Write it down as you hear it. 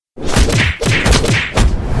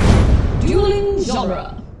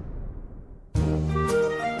genre.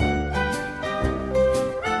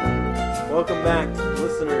 Welcome back,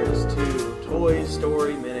 listeners, to Toy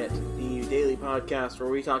Story Minute, the daily podcast where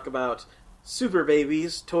we talk about Super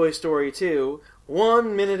Babies, Toy Story 2,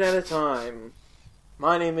 1 minute at a time.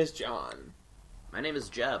 My name is John. My name is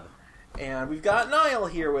Jeb. And we've got Niall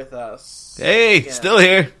here with us. Hey, again. still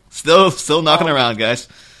here. Still knocking around, guys.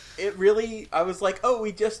 It really, I was like, oh,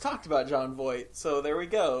 we just talked about John Voight, so there we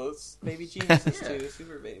go. It's Baby Geniuses 2,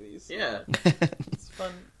 Super Babies. Yeah. It's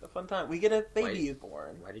a fun time. We get a baby is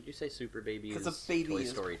born. Why did you say Super Babies? Because a baby Toy is-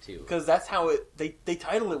 Story 2. Because that's how they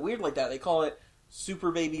title it weird like that. They call it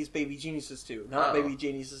Super Babies Baby Geniuses 2, not Oh. Baby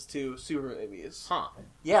Geniuses 2 Super Babies. Huh.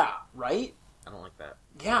 Yeah, right? I don't like that.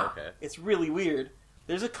 Yeah. Okay. It's really weird.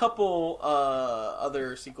 There's a couple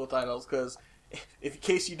other sequel titles, because in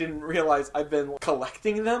case you didn't realize, I've been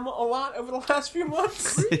collecting them a lot over the last few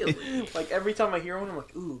months. Really? Like, every time I hear one, I'm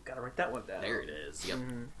like, ooh, gotta write that one down. There it is. Yep.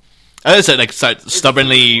 Mhm. I just like start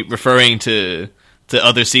stubbornly referring to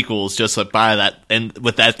other sequels just like by that and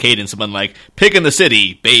with that cadence. Someone like Pig in the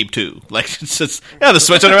City, Babe 2. Like it's just the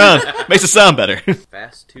switch it around makes it sound better.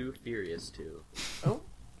 Fast 2, Furious 2. Oh,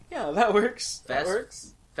 yeah, that works. That Fast-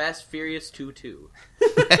 works. Fast Furious 2 2.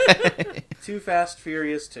 Too Fast,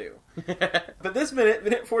 Furious 2. But this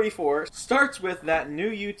minute 44, starts with that new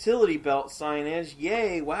utility belt signage.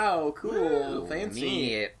 Yay, wow, cool, Ooh, fancy.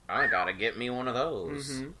 neat. I gotta get me one of those.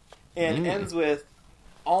 Mhm. And ends with,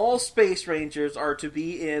 all Space Rangers are to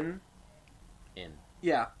be in... In.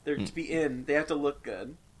 Yeah, they're to be in. They have to look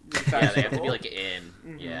good. Yeah, they have to be like in.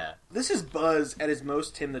 Mhm. Yeah. This is Buzz at his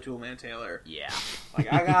most Tim the Toolman Taylor. Yeah.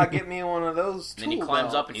 Like, I gotta get me one of those And then he tool climbs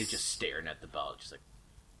up belts. and he's just staring at the belt. Just like,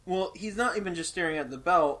 Well, he's not even just staring at the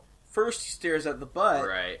belt. First, he stares at the butt,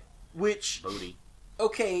 right. which... Booty.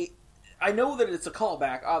 Okay, I know that it's a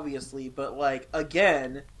callback, obviously, but, like,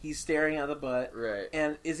 again, he's staring at the butt. Right.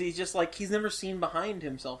 And is he just, like, he's never seen behind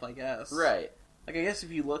himself, I guess. Right. Like, I guess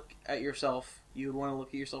if you look at yourself, you would want to look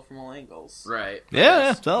at yourself from all angles. Right.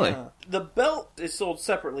 Yeah, totally. Yeah. The belt is sold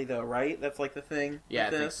separately, though, right? That's, like, the thing Yeah, I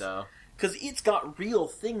with think this? so. Because it's got real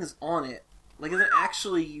things on it. Like, it's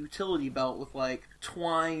actually a utility belt with, like,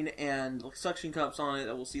 twine and like, suction cups on it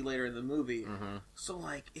that we'll see later in the movie. Mm-hmm. So,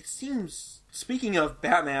 like, it seems... Speaking of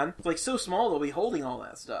Batman, it's, like, so small they'll be holding all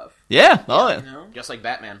that stuff. Yeah, oh You yeah. know? Just like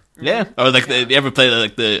Batman. Yeah, or like Yeah. you ever play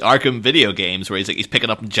like the Arkham video games where he's picking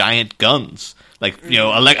up giant guns, like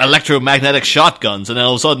electromagnetic shotguns, and then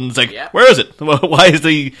all of a sudden it's like, Yeah. where is it? Why is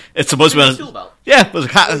it's supposed to It's a be? tool belt. Yeah, it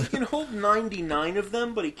was like, He can hold 99 of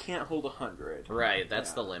them, but he can't hold 100. Right, that's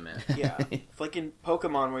Yeah. the limit. Yeah. It's like in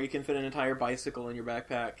Pokemon where you can fit an entire bicycle in your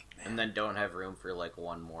backpack. And then don't have room for, like,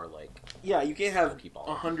 one more, like... Yeah, you can't have Pokeball.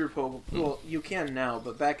 100 Pokeball. Well, you can now,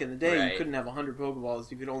 but back in the day, Right. you couldn't have 100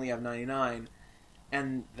 Pokeballs. You could only have 99.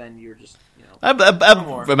 And then you're just, I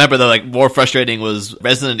more. remember the more frustrating was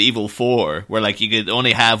Resident Evil 4, where like you could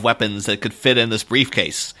only have weapons that could fit in this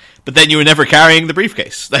briefcase, but then you were never carrying the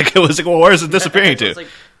briefcase. Like it was like, well, where's it disappearing It's to? like,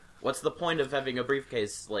 what's the point of having a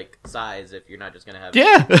briefcase, like, size if you're not just gonna have...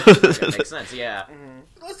 Yeah, That makes sense, yeah.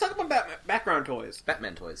 Let's talk about background toys.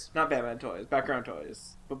 Batman toys. Not Batman toys, background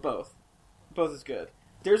toys. But both. Both is good.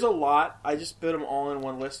 There's a lot. I just put them all in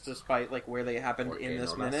one list despite like where they happened in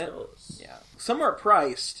this minute. Yeah. Some are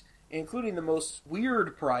priced, including the most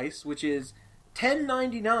weird price, which is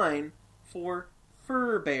 $10.99 for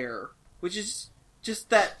Fur Bear, which is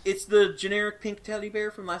just that it's the generic pink teddy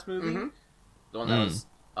bear from last movie. Mhm. The one that was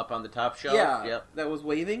up on the top shelf? Yeah, Yep. that was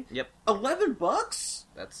waving. Yep. $11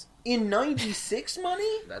 That's... in '96 money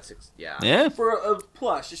Yeah. yeah. for a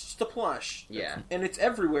plush. It's just a plush. Yeah. And it's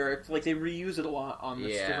everywhere. It's like they reuse it a lot on the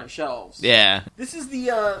Yeah. different shelves. Yeah. This is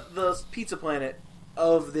the Pizza Planet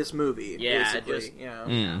of this movie. Yeah, basically. just- Yeah.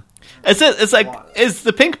 Mm. It's like, is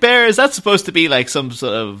the pink bear, is that supposed to be like some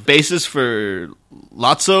sort of basis for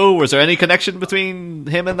Lotso? Was there any connection between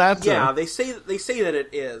him and that? Yeah, or- they say that it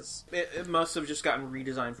is. It must have just gotten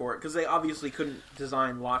redesigned for it because they obviously couldn't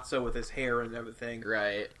design Lotso with his hair and everything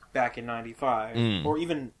Right. back in '95 Mm. or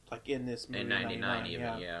even like in this movie In 99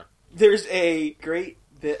 even, yeah. There's a great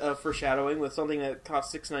bit of foreshadowing with something that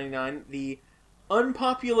costs $6.99. The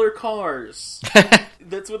unpopular Cars.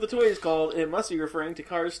 That's what the toy is called. It must be referring to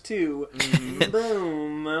Cars 2.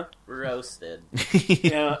 Boom. Roasted.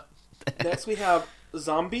 Yeah. Next we have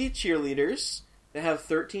zombie cheerleaders that have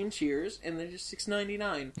 13 cheers, and they're just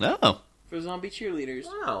 $6.99 Oh. for zombie cheerleaders.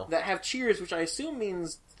 Wow. That have cheers, which I assume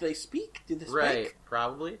means they speak. Do they speak? Right,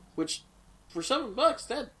 probably. Which, for $7,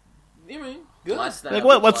 that, I mean, good. Less than Like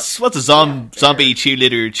a what's a Yeah, zombie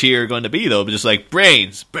cheerleader cheer going to be though? But just like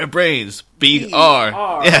brains, brains, BR.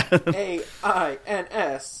 Yeah.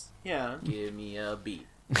 B-R-A-I-N-S. Yeah. Give me a B.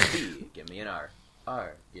 B. Give me an R.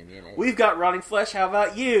 R. Give me an A. We've got rotting flesh. How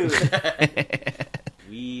about you?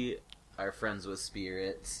 We are friends with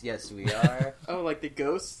spirits. Yes, we are. Oh, like the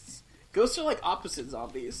ghosts? Ghosts are like opposite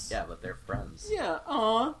zombies. Yeah, but they're friends. Yeah,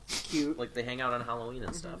 aw. Cute. Like, they hang out on Halloween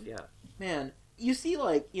and stuff, yeah. Man, you see,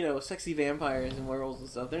 like, you know, sexy vampires and werewolves and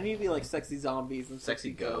stuff. There need to be, like, sexy zombies and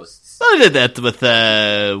sexy ghosts. ghosts. They did that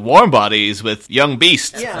with Warm Bodies with Young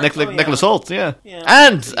Beast, Yeah. Nicholas Hoult, yeah. Yeah.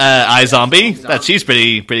 And iZombie, that she's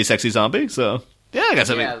pretty sexy zombie. So yeah, I guess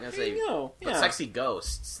I Yeah, I mean, was gonna There say, you go. but Yeah. sexy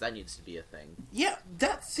ghosts, that needs to be a thing. Yeah,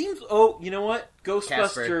 that seems... Oh, you know what?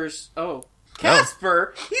 Ghostbusters... Oh.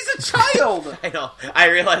 Casper? He's a child! I know. I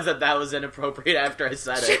realized that was inappropriate after I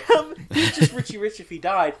said it. He's just Richie Rich if he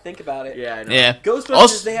died. Think about it. Yeah, I know. yeah. Ghostbusters,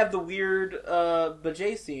 Also- they have the weird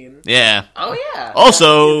Bajay scene. Yeah. Oh, yeah.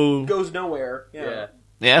 Also, It goes nowhere. Yeah.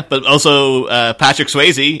 yeah, but also Patrick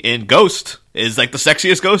Swayze in Ghost is like the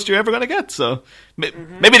sexiest ghost you're ever gonna get. So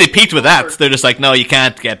maybe they peaked with that. They're just like, no, you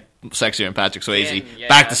can't get sexier than Patrick Swayze. Yeah.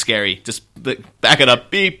 Back to scary. Just back it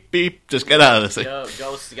up. Beep beep. Just get out of this thing.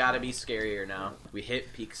 Ghosts gotta be scarier now. We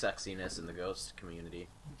hit peak sexiness in the ghost community.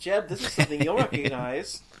 Jeb, this is something you'll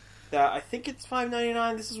recognize. That I think it's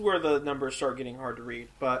 $5.99. This is where the numbers start getting hard to read.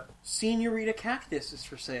 But Senorita Cactus is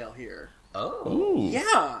for sale here. Oh. Ooh.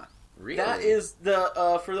 Yeah. Really? That is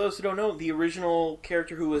the, for those who don't know, the original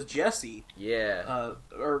character who was Jessie. Yeah.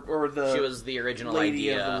 Or the... She was the original lady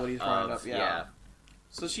idea of the Woody's Roundup, yeah. yeah.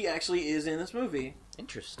 So she actually is in this movie.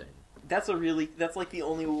 Interesting. That's like the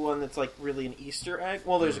only one that's like really an Easter egg.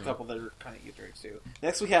 Well, there's a couple that are kind of Easter eggs too.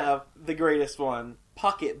 Next we have the greatest one,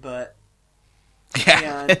 Pocket Butt.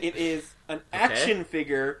 Yeah. And it is an action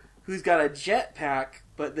figure who's got a jetpack,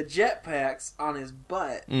 but the jetpack's on his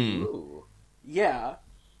butt. Mm. Ooh. Yeah.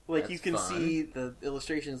 Like, That's you can fun. see the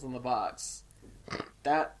illustrations on the box.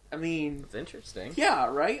 That, I mean... That's interesting. Yeah,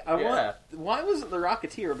 right? Yeah. Why wasn't the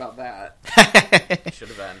Rocketeer about that? Should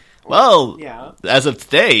have been. Well, Yeah. as of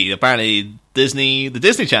today, apparently the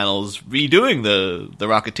Disney Channel's redoing the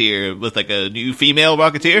Rocketeer with like a new female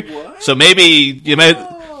Rocketeer. What? So maybe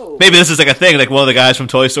Whoa. maybe this is like a thing. Like one of the guys from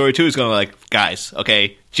Toy Story 2 is going to like, guys,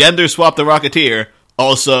 okay, gender swap the Rocketeer.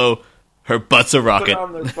 Also, her butt's a Put rocket. it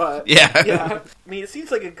on their butt. Yeah. Yeah. I mean, it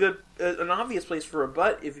seems like an obvious place for a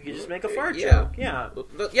butt if you could just make a fart Yeah. joke. Yeah.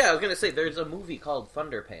 But, yeah, I was gonna say, there's a movie called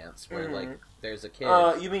Thunderpants where, like, there's a kid...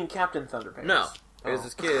 You mean Captain Thunderpants? No. There's Oh.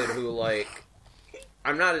 this kid who, like...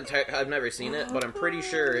 I've never seen it, but I'm pretty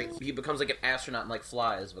sure he becomes like an astronaut and like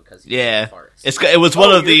flies because he Yeah, farts. it was one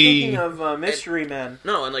of you're the thinking of Mystery Men.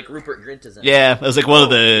 No, and like Rupert Grint is in it. yeah. It was like one of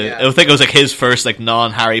the. yeah. I think it was like his first like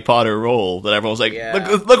non Harry Potter role that everyone was like, Yeah.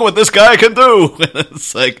 look at what this guy can do.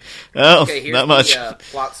 It's like, well, Okay, here's not much. the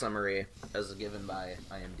plot summary as given by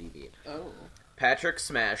IMDb. Oh. Patrick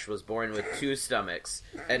Smash was born with 2 stomachs,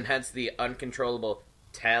 and hence the uncontrollable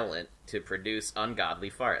talent to produce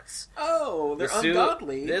ungodly farts. Oh, they're This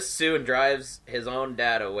ungodly. This soon drives his own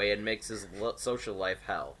dad away and makes his social life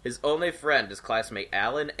hell. His only friend is classmate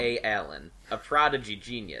Alan A. Allen, a prodigy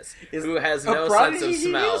genius, Is who has a no prodigy sense of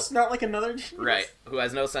smell. genius? Not like another genius? Right, who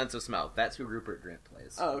has no sense of smell. That's who Rupert Grint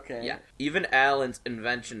plays. Oh, okay. Yeah. Even Alan's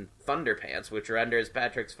invention, Thunderpants, which renders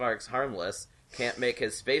Patrick's farts harmless, can't make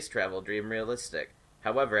his space travel dream realistic.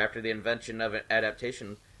 However, after the invention of an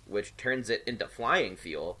adaptation which turns it into flying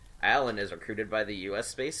fuel, Alan is recruited by the U.S.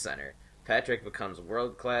 Space Center. Patrick becomes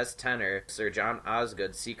world-class tenor Sir John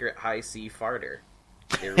Osgood's secret high-sea farter.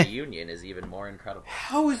 Their reunion is even more incredible.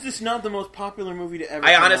 How is this not the most popular movie to ever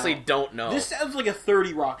I come honestly out? don't know. This sounds like a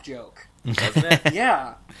 30 Rock joke. Doesn't it?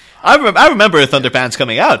 Yeah. I remember Thunderpants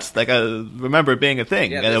coming out. Like I remember it being a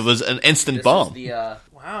thing, Yeah, and this- it was an instant This bomb. was the,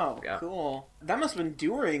 Wow, Yeah. cool. That must have been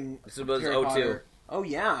during This was Harry 02. Potter. Oh,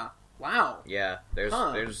 yeah. Wow. yeah, there's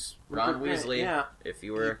Ron Rupert Grint, Weasley, yeah. if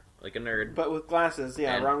you were, like, a nerd. But with glasses,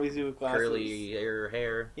 yeah. And Ron Weasley with glasses. Curly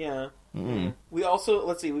hair. Yeah. Mm. We also,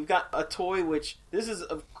 let's see, we've got a toy which, this is,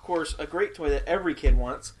 of course, a great toy that every kid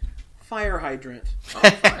wants. Fire hydrant. Oh,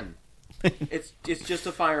 fun. It's just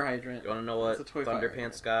a fire hydrant. You want to know what It's a toy fire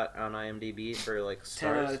Thunderpants got on IMDb for, like, 10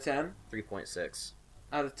 out stars? of 10? 3.6.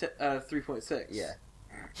 Out of 3.6. Yeah.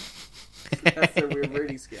 That's their weird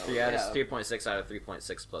rating scale. Yeah, it's 3.6 out of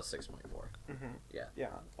 3.6 plus 6.4. Yeah.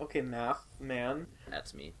 Okay, math, man.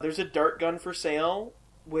 That's me. There's a dart gun for sale,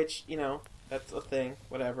 which, you know, that's a thing.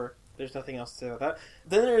 Whatever. There's nothing else to say about that.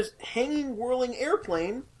 Then there's hanging, whirling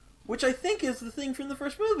airplane, which I think is the thing from the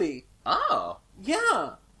first movie. Oh!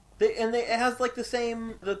 Yeah. It has, like, the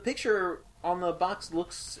same... The picture on the box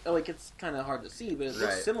looks like it's kind of hard to see, but it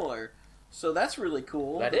looks Right. sip. So that's really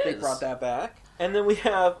cool That they is. brought that back. And then we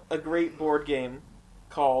have a great board game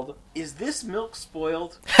called Is This Milk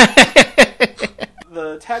Spoiled?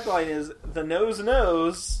 The tagline is, the nose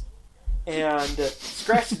knows, and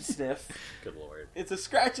Scratch and Sniff. Good lord. It's a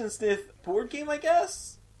Scratch and Sniff board game, I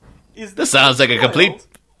guess. This sounds like a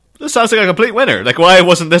complete winner. Like, why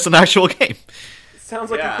wasn't this an actual game? Sounds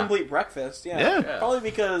like a complete breakfast, Yeah. Probably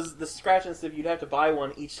because the Scratch and Sniff, you'd have to buy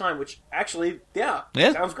one each time, which actually,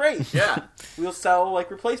 sounds great. Yeah. We'll sell, like,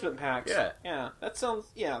 replacement packs. Yeah. Yeah, that's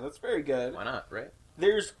very good. Why not, right?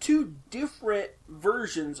 There's 2 different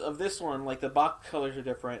versions of this one, like the box colors are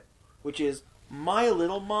different, which is My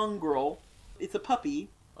Little Mongrel. It's a puppy,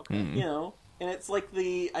 and it's like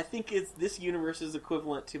I think it's this universe's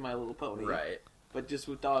equivalent to My Little Pony. Right. But just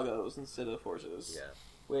with doggos instead of horses. Yeah.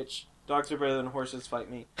 Which, dogs are better than horses, fight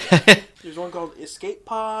me. There's one called Escape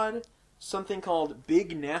Pod, something called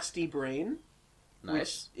Big Nasty Brain.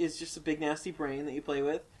 Nice. Which is just a big nasty brain that you play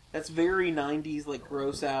with. That's very 90s, like,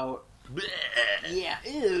 gross out. Yeah,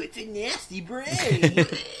 ew, it's a nasty brain.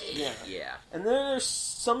 Yeah. And then there's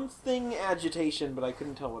something agitation, but I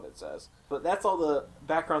couldn't tell what it says. But that's all the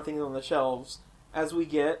background things on the shelves as we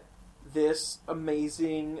get this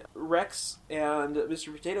amazing Rex and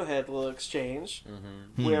Mr. Potato Head little exchange,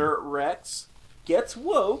 where Rex gets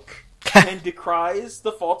woke and decries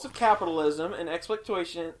the faults of capitalism and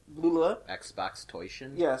exploitation.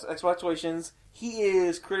 Xboxtoition? Yes, exploitations. He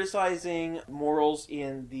is criticizing morals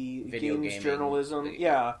in the Video games gaming. journalism.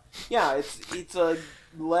 Yeah, it's a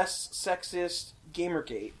less sexist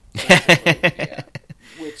Gamergate, Yeah.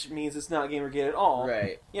 which means it's not Gamergate at all.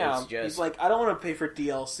 Right. Yeah, It's just, he's like, I don't want to pay for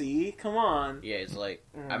DLC. Come on. yeah, it's like,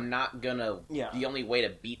 I'm not gonna... Yeah. The only way to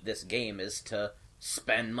beat this game is to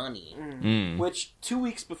spend money. Which, 2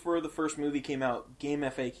 weeks before the first movie came out,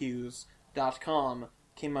 GameFAQs.com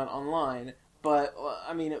came out online. But,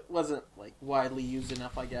 I mean, it wasn't, like, widely used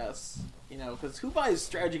enough, I guess. Because who buys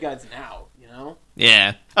strategy guides now,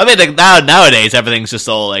 Yeah. I mean, like, nowadays, everything's just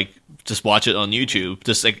all, like, just watch it on YouTube.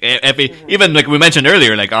 Just, like, even, like we mentioned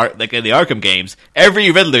earlier, like in the Arkham games,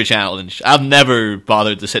 every Riddler challenge, I've never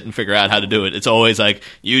bothered to sit and figure out how to do it. It's always, like,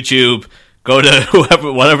 YouTube, go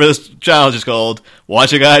to whatever this challenge is called,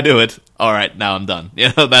 watch a guy do it, alright, now I'm done.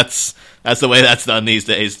 That's the way that's done these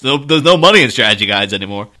days. There's no money in strategy guides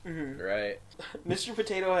anymore. Right. Mr.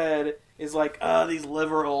 Potato Head is like, these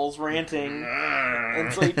liver holes ranting.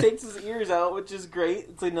 And so he takes his ears out, which is great.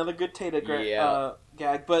 It's another good Tata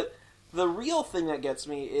gag. But the real thing that gets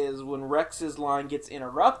me is when Rex's line gets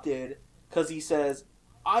interrupted, because he says,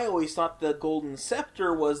 I always thought the Golden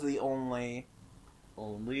Scepter was the only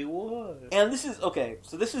one. And this is,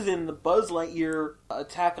 so this is in the Buzz Lightyear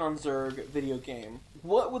Attack on Zurg video game.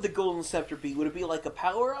 What would the Golden Scepter be? Would it be like a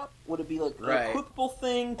power-up? Would it be like an equipable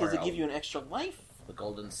thing? Does it give you an extra life? The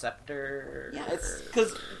Golden Scepter? Yeah, it's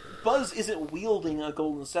because Buzz isn't wielding a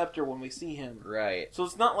Golden Scepter when we see him. Right. So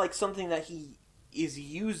it's not like something that he is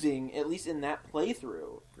using, at least in that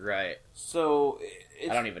playthrough. Right. So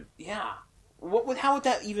I don't even... Yeah. How would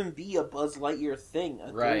that even be a Buzz Lightyear thing?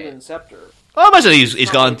 A Golden Scepter? Well, I imagine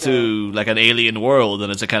he's gone to like an alien world,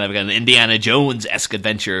 and it's a kind of like an Indiana Jones-esque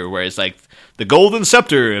adventure where it's like the Golden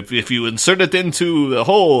Scepter. If you insert it into the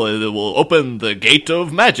hole, it will open the gate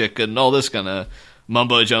of magic and all this kind of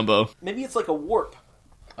mumbo jumbo. Maybe it's like a warp.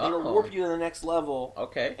 It'll warp you to the next level.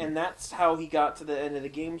 Okay. And that's how he got to the end of the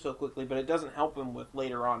game so quickly, but it doesn't help him with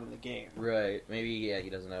later on in the game. Right. Maybe, he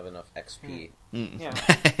doesn't have enough XP. Yeah.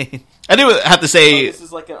 I do have to say... this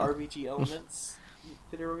is like an RPG Elements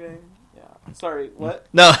video game? Yeah. Sorry, what?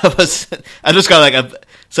 No, I just got like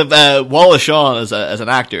Wallace Shawn as an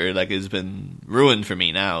actor like has been ruined for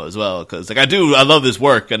me now as well, because like I love his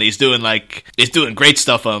work, and he's doing great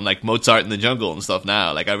stuff on like Mozart in the Jungle and stuff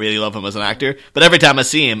now. Like I really love him as an actor, but every time I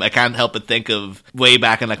see him, I can't help but think of way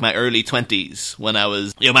back in like my early 20s when I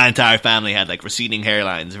was my entire family had like receding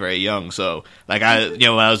hairlines very young. So like when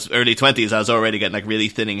I was early 20s, I was already getting like really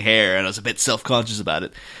thinning hair, and I was a bit self-conscious about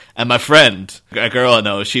it. And my friend, a girl I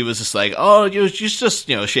know, she was just like, "Oh, you just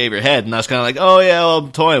shave your head," and I was kind of like, "Oh yeah, well,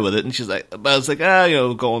 I'm toying with it." And she's like, "But I was like,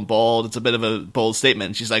 going bald, it's a bit of a bold statement."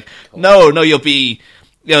 And she's like, "No, you'll be,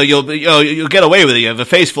 you'll get away with it. You have a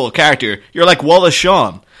face full of character. You're like Wallace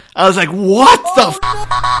Shawn." I was like, "What the f?"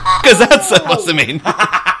 Because that's supposed to mean.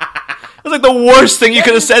 It was like the worst thing you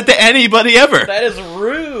could have said to anybody ever. That is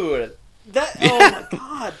rude. Oh my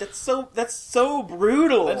god, that's so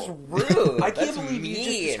brutal. That's rude. I can't believe you just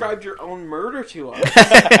described your own murder to us.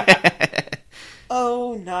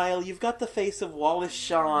 Oh, Niall, you've got the face of Wallace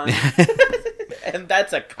Shawn. And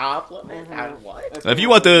that's a compliment? What? If you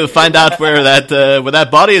want to find out where that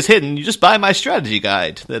body is hidden, you just buy my strategy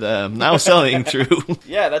guide that I'm now selling through.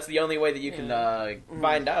 Yeah, that's the only way that you can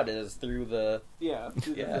find out is through the... the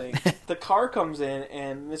thing. The car comes in,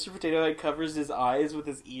 and Mr. Potato Head covers his eyes with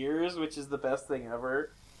his ears, which is the best thing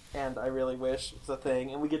ever. and I really wish it's a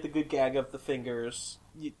thing. And we get the good gag of the fingers.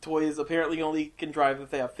 Toys apparently only can drive if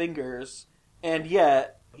they have fingers, and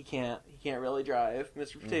yet he can't really drive,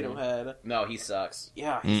 Mr. Potato Head. No, he sucks.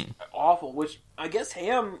 Yeah, he's awful, which I guess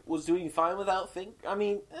Ham was doing fine without I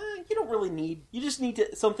mean, you don't really need... You just need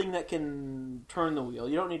something that can turn the wheel.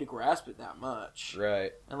 You don't need to grasp it that much.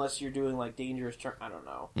 Right. Unless you're doing, like, dangerous turn... I don't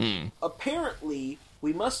know. Apparently,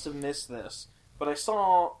 we must have missed this, but I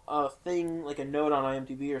saw a thing, like a note on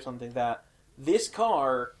IMDb or something, that this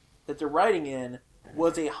car that they're riding in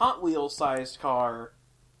was a Hot Wheels-sized car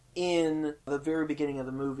in the very beginning of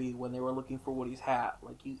the movie when they were looking for Woody's hat.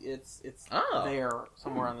 Like, it's there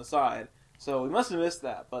somewhere on the side. So we must have missed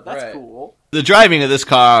that, but that's cool. The driving of this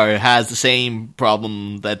car has the same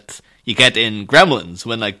problem that you get in Gremlins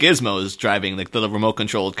when, like, Gizmo is driving, like, the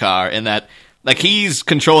remote-controlled car, in that, like, he's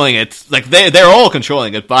controlling it, like, they're all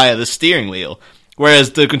controlling it via the steering wheel.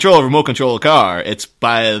 Whereas the control of a remote-controlled car, it's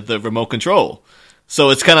by the remote control. So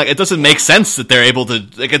it's kind of, it doesn't make sense that they're able to,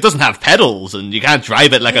 like, it doesn't have pedals, and you can't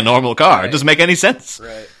drive it like a normal car. Right. It doesn't make any sense.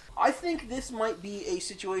 Right. I think this might be a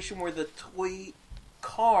situation where the toy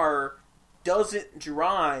car doesn't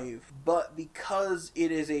drive, but because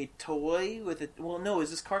it is a toy with a... Well, no, is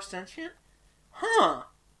this car sentient? Huh.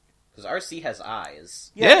 Because RC has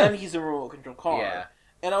eyes. Yeah, and he's a remote control car. Yeah.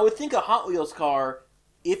 And I would think a Hot Wheels car,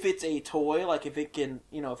 if it's a toy, like if it can,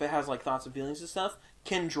 if it has like thoughts and feelings and stuff,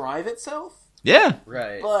 can drive itself. Yeah.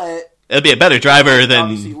 Right. But it'd be a better driver than...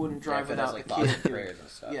 Obviously, you wouldn't drive without the kid. Prayers and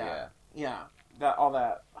stuff. Yeah.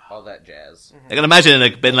 All that jazz. I can imagine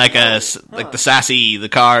it been like the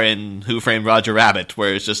car in Who Framed Roger Rabbit,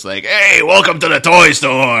 where it's just like, hey, welcome to the toy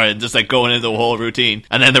store, and just like going into the whole routine.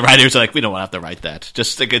 And then the writers are like, we don't want to have to write that.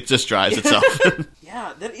 Just like it just drives itself.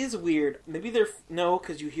 Yeah, that is weird. Maybe they're... No,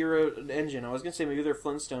 because you hear an engine. I was going to say maybe they're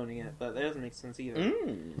Flintstoning it, but that doesn't make sense either.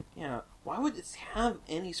 Yeah. Why would this have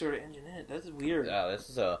any sort of engine in it? That's weird. This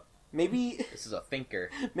is a thinker.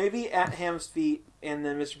 Maybe at Ham's feet and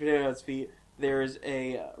then Mr. Potato Head's feet, there's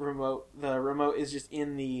a remote. The remote is just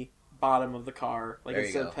in the bottom of the car, like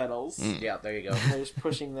it said pedals. Yeah, there you go. And they're just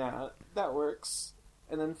pushing that. That works.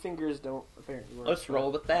 And then fingers don't apparently work. Let's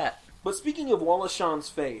roll with that. But speaking of Wallace Shawn's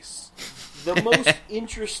face, the most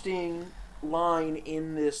interesting line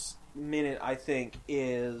in this minute, I think,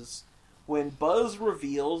 is when Buzz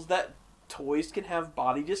reveals that toys can have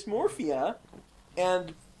body dysmorphia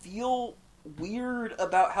and feel weird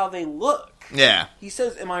about how they look. Yeah. He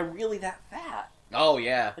says, am I really that fat? Oh,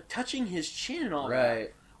 yeah. Like, touching his chin and all right.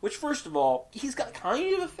 that. Which, first of all, he's got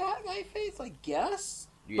kind of a fat guy face, I guess.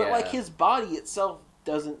 Yeah. But, like, his body itself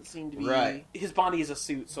doesn't seem to be... Right. His body is a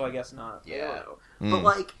suit, so I guess not. Yeah. I don't know. But,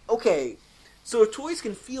 like, okay, so if toys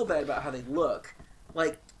can feel bad about how they look,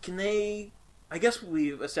 like, can they... I guess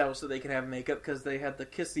we've established that they can have makeup because they had the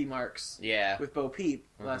kissy marks with Bo Peep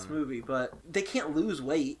last movie, but they can't lose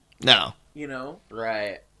weight. No.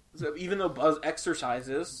 Right. So even though Buzz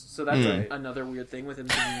exercises, so that's another weird thing with him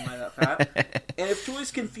being that fat. And if toys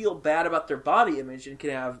can feel bad about their body image and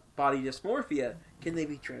can have body dysmorphia, can they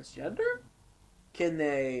be transgender? Can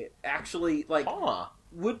they actually, like...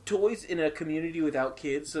 Would toys in a community without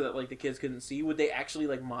kids, so that like the kids couldn't see, would they actually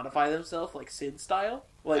like modify themselves like Sid style?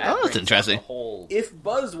 Like, that's interesting. If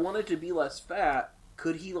Buzz wanted to be less fat,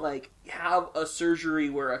 could he like have a surgery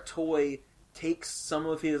where a toy takes some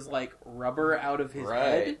of his like rubber out of his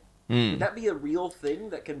head? Would that be a real thing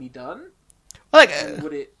that can be done? Like,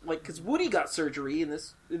 would it because Woody got surgery in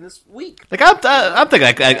this week? Like, I'm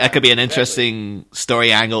thinking that could be an interesting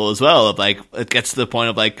story angle as well. Of like, it gets to the point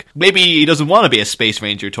of like, maybe he doesn't want to be a Space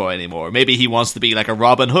Ranger toy anymore. Maybe he wants to be like a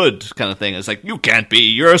Robin Hood kind of thing. It's like, you can't be,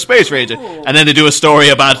 you're a Space Ranger. And then they do a story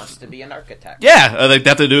about he wants to be an architect. Yeah, like they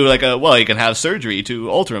have to do like he can have surgery to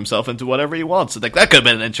alter himself into whatever he wants. Like that could have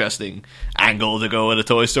been an interesting angle to go with a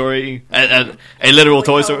Toy Story, a literal like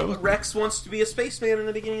Toy Story. Rex wants to be a spaceman in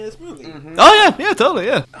the beginning of this movie. Oh yeah, totally,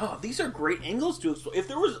 yeah. Oh, these are great angles to explore.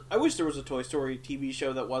 I wish there was a Toy Story TV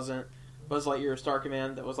show that wasn't Buzz Lightyear or Star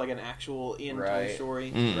Command, that was like an actual Toy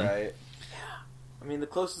Story. Right. I mean, the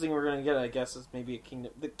closest thing we're going to get, I guess, is maybe a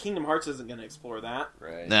Kingdom... The Kingdom Hearts isn't going to explore that.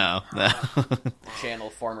 Right. No.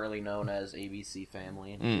 Channel formerly known as ABC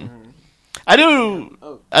Family.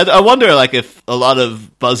 I wonder, like, if a lot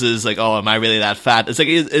of Buzz's, like, oh, am I really that fat? It's like,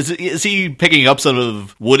 is he picking up some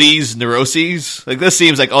of Woody's neuroses? Like, this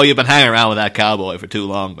seems like, oh, you've been hanging around with that cowboy for too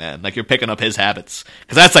long, man. Like, you're picking up his habits.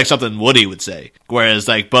 Because that's, like, something Woody would say. Whereas,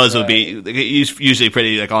 like, Buzz would be... Like, he's usually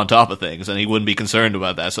pretty, like, on top of things, and he wouldn't be concerned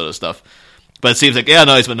about that sort of stuff. But it seems like, yeah,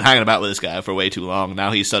 no, he's been hanging about with this guy for way too long.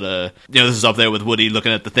 Now he's sort of... this is up there with Woody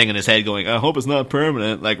looking at the thing in his head going, I hope it's not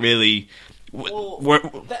permanent. Like, really... Well,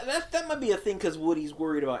 that might be a thing because Woody's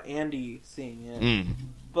worried about Andy seeing it.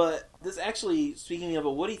 But this actually, speaking of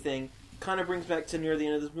a Woody thing, kind of brings back to near the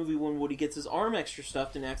end of this movie when Woody gets his arm extra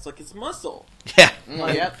stuffed and acts like it's muscle. Yeah.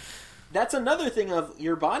 Like, that's another thing of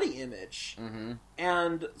your body image. Mm-hmm.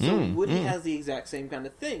 And so Woody has the exact same kind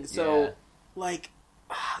of thing. So,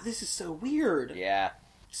 this is so weird. Yeah.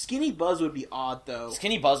 Skinny Buzz would be odd, though.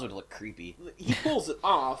 Skinny Buzz would look creepy. He pulls it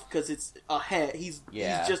off because it's a head. He's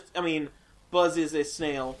just, I mean, Buzz is a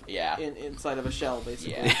snail inside of a shell,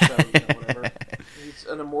 basically. Yeah. So, whatever. He's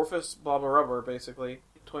an amorphous blob of rubber, basically.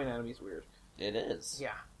 Toy anatomy's weird. It is.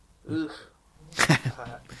 Yeah. Ugh.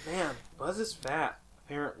 Man, Buzz is fat,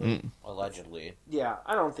 apparently. Allegedly. Yeah,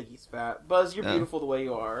 I don't think he's fat. Buzz, you're beautiful the way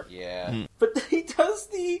you are. Yeah. But he does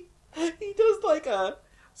like a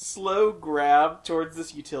slow grab towards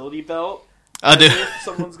this utility belt. I do. If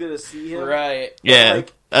someone's gonna see him. Right. Yeah.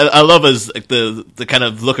 Like, I love his like the kind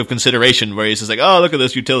of look of consideration where he's just like, oh, look at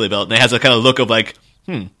this utility belt, and it has a kind of look of like,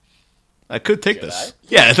 I could take this.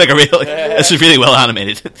 Yeah, it's like a real. This is really well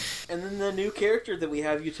animated. And then the new character that we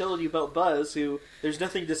have, Utility Belt Buzz, who there's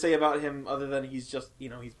nothing to say about him other than he's just,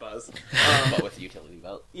 he's Buzz. But with the utility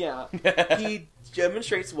belt. Yeah. He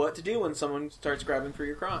demonstrates what to do when someone starts grabbing for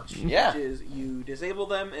your crotch. Yeah. Which is you disable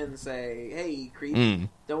them and say, hey, creep,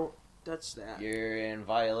 don't touch that. You're in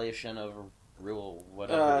violation of rule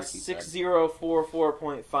whatever.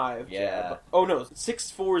 6044.5. Yeah. Jeb. Oh no,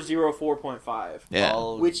 6404.5. Yeah.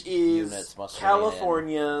 All Which is units must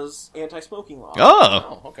California's anti-smoking law.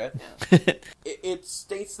 Oh. Oh, okay. It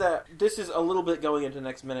states that, this is a little bit going into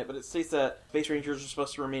next minute, but it states that Space Rangers are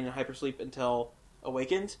supposed to remain in hypersleep until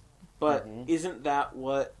awakened. But isn't that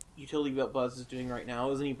what Utility Belt Buzz is doing right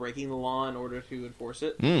now? Isn't he breaking the law in order to enforce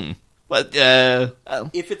it? But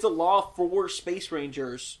If it's a law for Space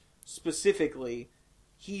Rangers specifically,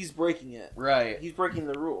 he's breaking it. Right. He's breaking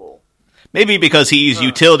the rule. maybe because he's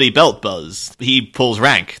utility belt Buzz, he pulls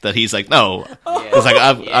rank. That he's like, no, because like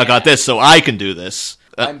I got this, so I can do this.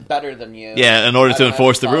 I'm better than you. Yeah, in order to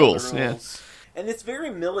enforce the rules. Yeah. And it's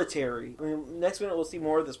very military. I mean, next minute we'll see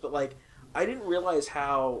more of this, but like, I didn't realize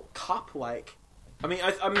how cop-like. I mean,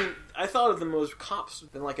 I thought of them as cops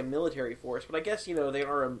than like a military force, but I guess they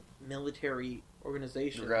are a military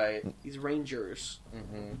organization, Right. These rangers.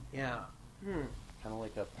 Mm-hmm. Yeah. Kind of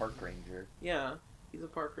like a park ranger. Yeah. He's a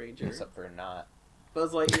park ranger. Except for not.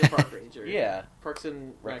 Buzz Lightyear park ranger. Yeah. Parks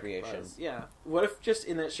and Recreation. Buzz. Yeah. What if just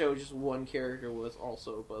in that show, just one character was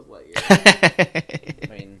also Buzz Lightyear?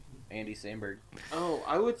 I mean, Andy Samberg. Oh,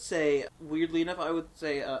 I would say, weirdly enough, Andy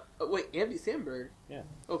Samberg. Yeah.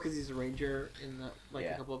 Oh, because he's a ranger in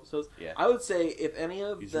a couple episodes. Yeah. I would say if any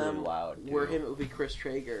of He's them really loud, were too. him, it would be Chris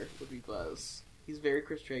Traeger. Would be Buzz. He's very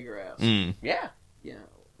Chris Traeger-esque. Yeah. Yeah,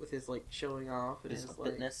 with his showing off and His his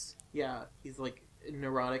fitness. Yeah, he's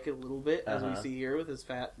neurotic a little bit, as we see here with his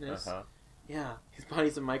fatness. Yeah, his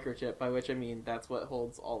body's a microchip, by which I mean that's what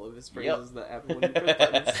holds all of his phrases that happen when he push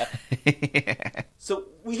buttons. So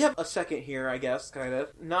we have a second here, I guess, kind of.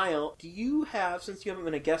 Niall, do you have, since you haven't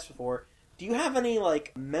been a guest before, do you have any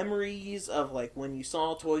memories of when you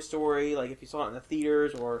saw Toy Story, if you saw it in the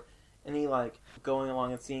theaters, or any going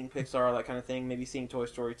along and seeing Pixar, that kind of thing, maybe seeing Toy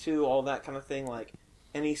Story 2, all that kind of thing,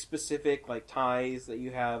 any specific ties that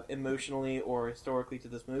you have emotionally or historically to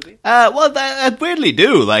this movie? Well, I weirdly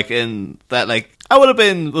do. In that, I would have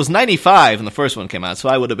been, was 95 when the first one came out, so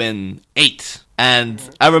I would have been 8. And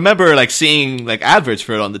I remember seeing adverts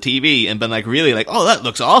for it on the TV and been really oh, that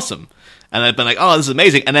looks awesome. And I'd been oh, this is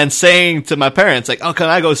amazing. And then saying to my parents oh, can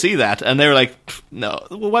I go see that? And they were no.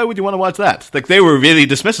 Well, why would you want to watch that? They were really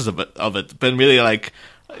dismissive of it. Been really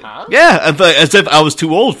Huh? yeah, as if I was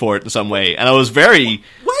too old for it in some way. And I was very...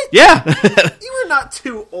 What? Yeah. You were not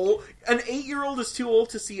too old. An 8-year-old is too old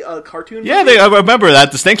to see a cartoon movie? Yeah, I remember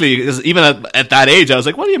that distinctly, because even at that age, I was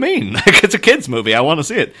like, what do you mean? It's a kid's movie, I want to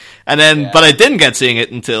see it. And then, but I didn't get seeing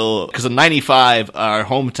it until, because in 95, our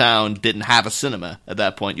hometown didn't have a cinema at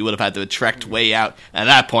that point. You would have had to have trekked way out. And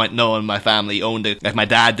at that point, no one in my family owned it. My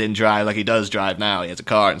dad didn't drive, he does drive now, he has a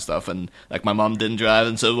car and stuff, and my mom didn't drive,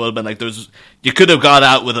 and so it would have been you could have got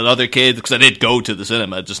out with another kid, because I did go to the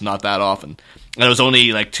cinema, just not that often. And it was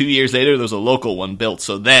only 2 years later there was a local one built.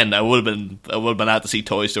 So then I would have been out to see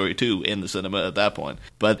Toy Story 2 in the cinema at that point.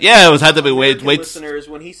 But yeah, it was had to be wait. Listeners,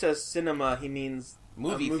 when he says cinema, he means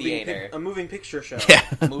movie theater, a moving picture show. Yeah,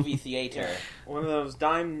 movie theater. One of those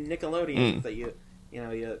dime Nickelodeons that you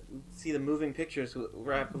you see the moving pictures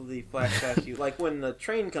rapidly flash past you, like when the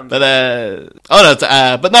train comes. But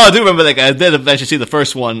but no, I do remember like I did eventually see the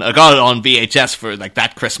first one. I got it on VHS for like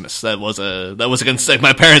that Christmas. That was against like,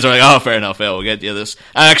 my parents were like, oh, fair enough, yeah, we'll get you this.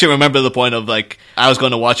 I actually remember the point of like I was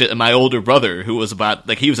going to watch it, and my older brother, who was about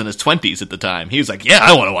like he was in his 20s at the time, he was like, yeah,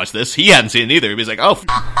 I want to watch this. He hadn't seen it either. He was like, oh,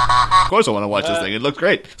 of course I want to watch this thing. It looks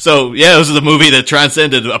great. So yeah, this is a movie that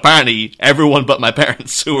transcended apparently everyone but my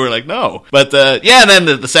parents, who were like, no. But yeah, and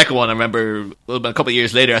then the second one, I remember a couple of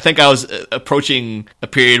years later, I think I was approaching a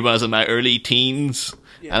period when I was in my early teens.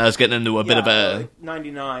 Yeah. And I was getting into a bit of a... Like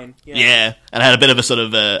 99. Yeah, and I had a bit of a sort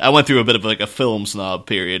of... I went through a bit of like a film snob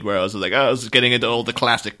period where I was like, I was getting into all the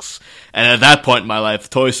classics. And at that point in my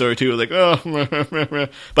life, Toy Story 2 was like, oh...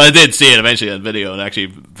 But I did see it eventually on video and actually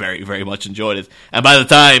very, very much enjoyed it. And by the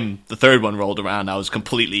time the third one rolled around, I was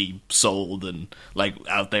completely sold and like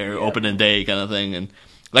out there, opening day kind of thing. And...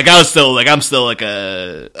 like, I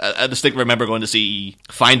distinctly remember going to see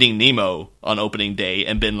Finding Nemo on opening day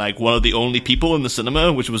and been, like, one of the only people in the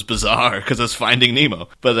cinema, which was bizarre, because it's Finding Nemo.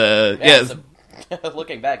 But,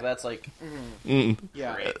 looking back, that's, like, great film.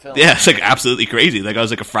 Yeah, it's, like, absolutely crazy. Like, I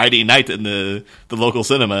was, like, a Friday night in the local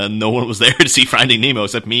cinema, and no one was there to see Finding Nemo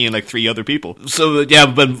except me and, like, 3 other people. So, yeah,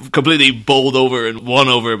 I've been completely bowled over and won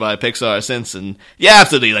over by Pixar since, and, yeah,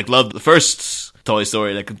 absolutely, like, loved the first Toy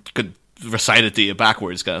Story. Like, could recite it to you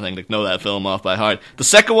backwards kind of thing, like know that film off by heart. The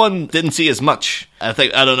second one didn't see as much. I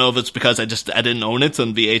don't know if it's because I didn't own it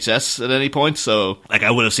on VHS at any point, so like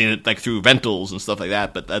I would have seen it like through rentals and stuff like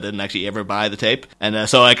that, but I didn't actually ever buy the tape. And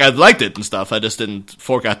so like I liked it and stuff, I just didn't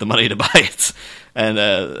fork out the money to buy it.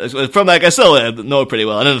 And from like I still know it pretty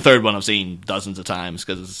well. And then the third one I've seen dozens of times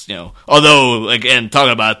because although again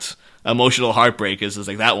talking about emotional heartbreak is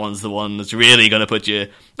like that one's the one that's really going to put you.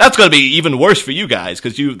 That's going to be even worse for you guys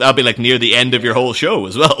because that'll be like near the end of your whole show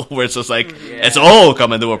as well, where it's just like it's all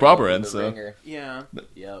coming to a proper end. So yeah.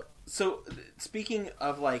 So speaking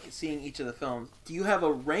of like seeing each of the films, do you have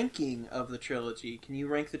a ranking of the trilogy? Can you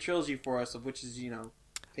rank the trilogy for us of which is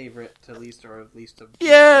favorite to least or least of?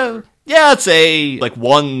 Yeah, I'd say like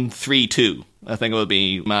 1, 3, 2. I think it would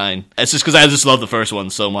be mine. It's just because I just love the first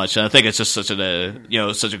one so much, and I think it's just such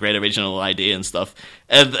a great original idea and stuff.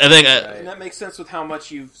 And I think, and that makes sense with how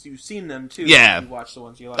much you've seen them too. Yeah, you watch the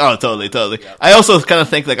ones you like. Oh, totally. Yep. I also kind of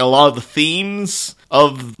think like a lot of the themes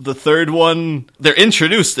of the third one, they're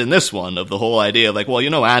introduced in this one of the whole idea of like,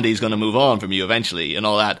 well, Andy's going to move on from you eventually and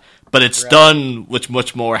all that, but it's done with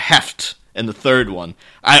much more heft in the third one.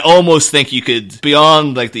 I almost think you could,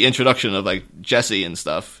 beyond like the introduction of like Jesse and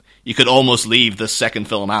stuff, you could almost leave the second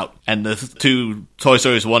film out, and the two Toy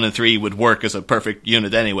Stories 1 and 3 would work as a perfect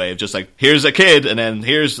unit anyway, of just like, here's a kid, and then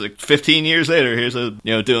here's like 15 years later, here's a,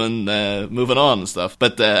 doing, moving on and stuff.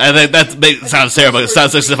 But, I think that sounds terrible. It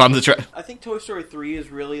sounds as if I'm the I think Toy Story 3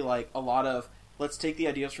 is really like a lot of, let's take the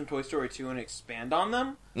ideas from Toy Story 2 and expand on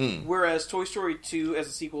them. Whereas Toy Story 2 as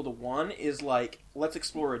a sequel to 1 is like, let's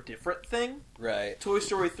explore a different thing. Right. Toy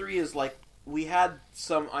Story 3 is like, we had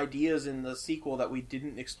some ideas in the sequel that we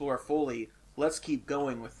didn't explore fully. Let's keep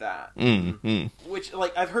going with that. Which,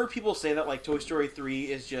 like, I've heard people say that, like, Toy Story 3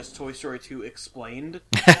 is just Toy Story 2 explained,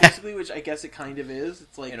 basically, which I guess it kind of is.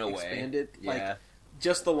 It's, like, expanded. Like,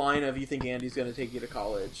 just the line of, you think Andy's going to take you to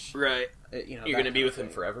college. Right. You're going to be with him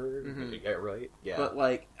forever. Yeah, right. Yeah. But,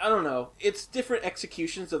 like, I don't know. It's different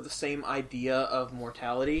executions of the same idea of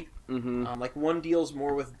mortality. Like, one deals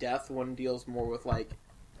more with death, one deals more with, like,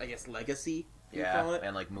 I guess legacy.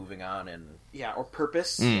 And like moving on and or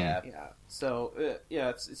purpose. Yeah. So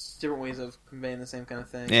it's different ways of conveying the same kind of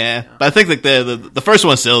thing. Yeah, but I think like the first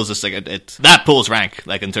one still is just like it that pulls rank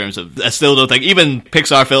like in terms of I still don't think even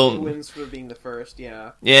Pixar film it wins for being the first.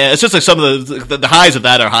 Yeah, it's just like some of the highs of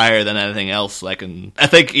that are higher than anything else. Like, and I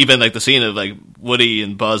think even like the scene of like Woody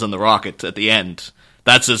and Buzz on the rocket at the end.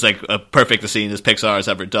 That's just like a perfect scene as Pixar has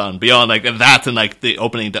ever done. Beyond like that and like the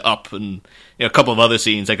opening to Up and a couple of other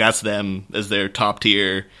scenes, like that's them as their top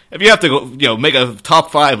tier. If you have to go, make a top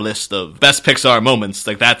 5 list of best Pixar moments,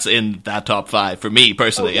 like that's in that top 5 for me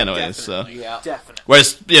personally. Anyways, definitely.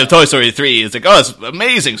 Whereas Toy Story 3 is like, oh, it's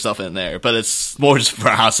amazing stuff in there, but it's more just for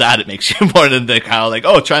how sad it makes you more than like how like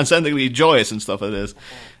transcendently joyous and stuff it is.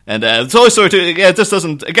 And Toy Story 2, it just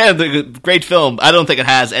doesn't, again, the great film, I don't think it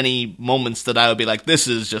has any moments that I would be like, this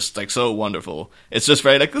is just, like, so wonderful. It's just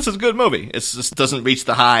very, like, this is a good movie. It just doesn't reach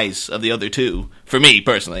the highs of the other two, for me,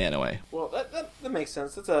 personally, anyway. Well, that makes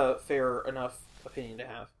sense. That's a fair enough opinion to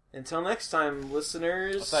have. Until next time,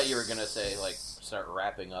 listeners... I thought you were going to say, like, start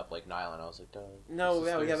wrapping up like Nile, and I was like, no,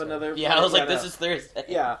 we have another... Yeah, I was like, this is Thursday.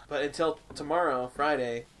 Yeah, but until tomorrow,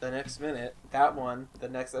 Friday, the next minute, that one, the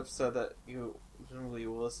next episode that you... presumably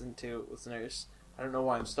you will listen to, listeners, I don't know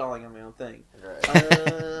why I'm stalling on my own thing. Right.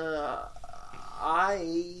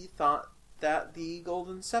 I thought that the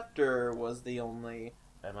Golden Scepter was the only...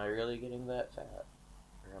 Am I really getting that fat?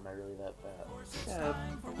 Or am I really that fat? Yeah,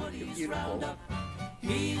 you're beautiful.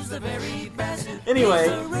 He's the very best. Anyway,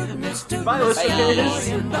 bye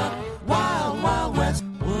listeners. Wild, Wild West.